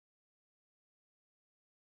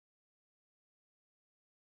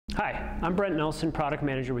Hi, I'm Brent Nelson, Product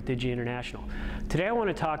Manager with Digi International. Today I want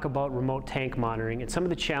to talk about remote tank monitoring and some of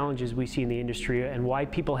the challenges we see in the industry and why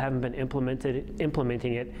people haven't been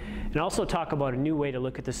implementing it, and also talk about a new way to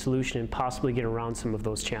look at the solution and possibly get around some of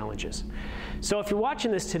those challenges. So if you're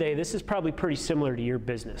watching this today, this is probably pretty similar to your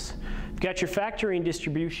business. You've got your factory and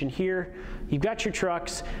distribution here, you've got your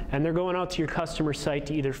trucks, and they're going out to your customer site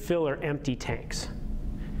to either fill or empty tanks.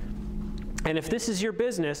 And if this is your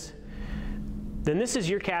business, then this is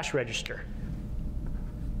your cash register.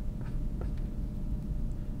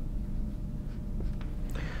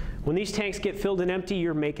 When these tanks get filled and empty,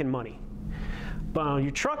 you're making money. But your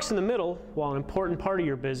trucks in the middle, while an important part of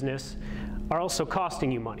your business, are also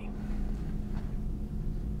costing you money.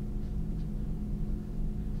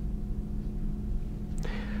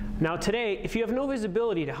 Now today, if you have no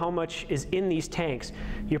visibility to how much is in these tanks,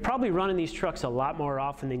 you're probably running these trucks a lot more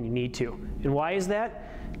often than you need to. And why is that?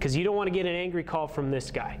 Because you don't want to get an angry call from this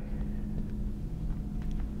guy.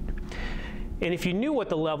 And if you knew what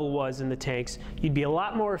the level was in the tanks, you'd be a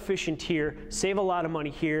lot more efficient here, save a lot of money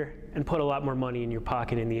here, and put a lot more money in your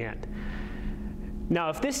pocket in the end. Now,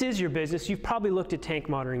 if this is your business, you've probably looked at tank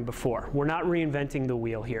monitoring before. We're not reinventing the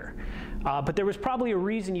wheel here. But there was probably a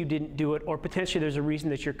reason you didn't do it, or potentially there's a reason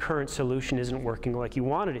that your current solution isn't working like you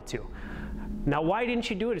wanted it to. Now, why didn't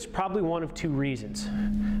you do it? It's probably one of two reasons.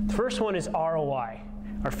 The first one is ROI.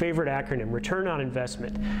 Our favorite acronym, return on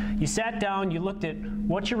investment. You sat down, you looked at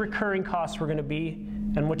what your recurring costs were going to be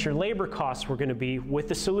and what your labor costs were going to be with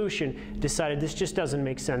the solution, decided this just doesn't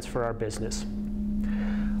make sense for our business.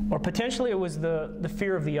 Or potentially it was the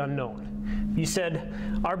fear of the unknown. You said,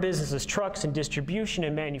 our business is trucks and distribution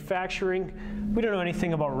and manufacturing. We don't know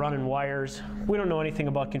anything about running wires. We don't know anything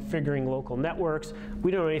about configuring local networks.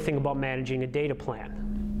 We don't know anything about managing a data plan.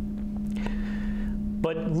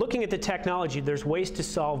 But looking at the technology, there's ways to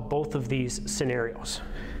solve both of these scenarios.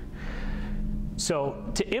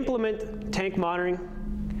 So to implement tank monitoring,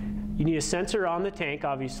 you need a sensor on the tank,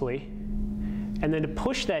 obviously, and then to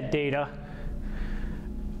push that data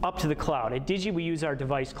up to the cloud. At Digi, we use our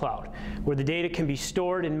device cloud, where the data can be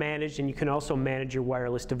stored and managed, and you can also manage your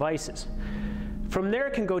wireless devices. From there,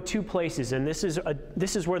 it can go two places, and this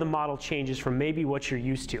is where the model changes from maybe what you're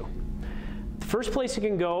used to. The first place it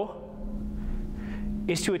can go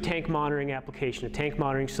is to a tank monitoring application, a tank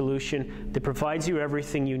monitoring solution that provides you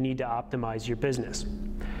everything you need to optimize your business.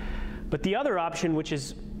 But the other option, which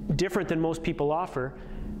is different than most people offer,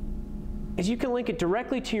 is you can link it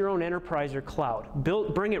directly to your own enterprise or cloud.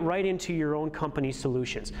 Bring it right into your own company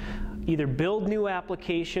solutions. Either build new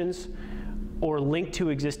applications or link to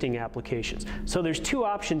existing applications. So there's two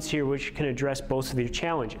options here which can address both of your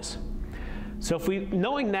challenges. So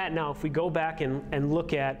knowing that now, if we go back and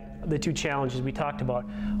look at the two challenges we talked about,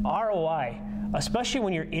 ROI, especially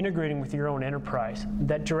when you're integrating with your own enterprise,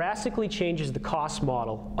 that drastically changes the cost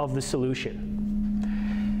model of the solution.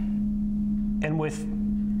 And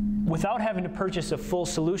without having to purchase a full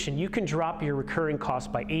solution, you can drop your recurring costs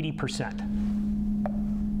by 80%.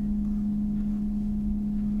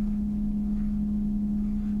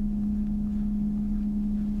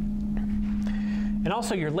 And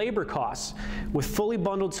also your labor costs. With fully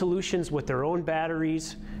bundled solutions with their own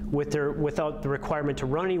batteries, without the requirement to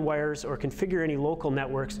run any wires or configure any local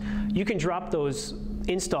networks, you can drop those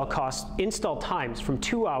install times from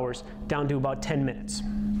 2 hours down to about 10 minutes.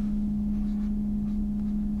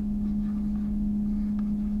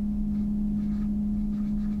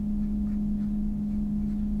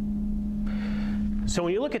 So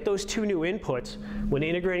when you look at those two new inputs, when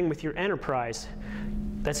integrating with your enterprise,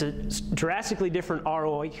 that's a drastically different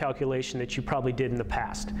ROI calculation that you probably did in the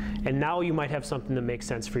past. And now you might have something that makes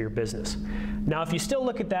sense for your business. Now, if you still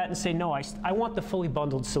look at that and say, no, I want the fully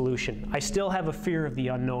bundled solution, I still have a fear of the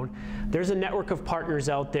unknown, there's a network of partners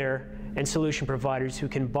out there and solution providers who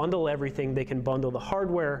can bundle everything. They can bundle the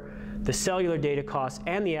hardware, the cellular data costs,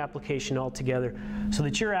 and the application all together so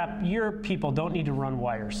that your people don't need to run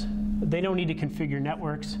wires. They don't need to configure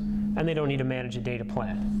networks, and they don't need to manage a data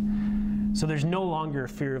plan. So there's no longer a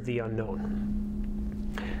fear of the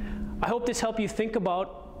unknown. I hope this helped you think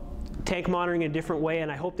about tank monitoring in a different way, and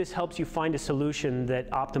I hope this helps you find a solution that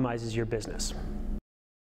optimizes your business.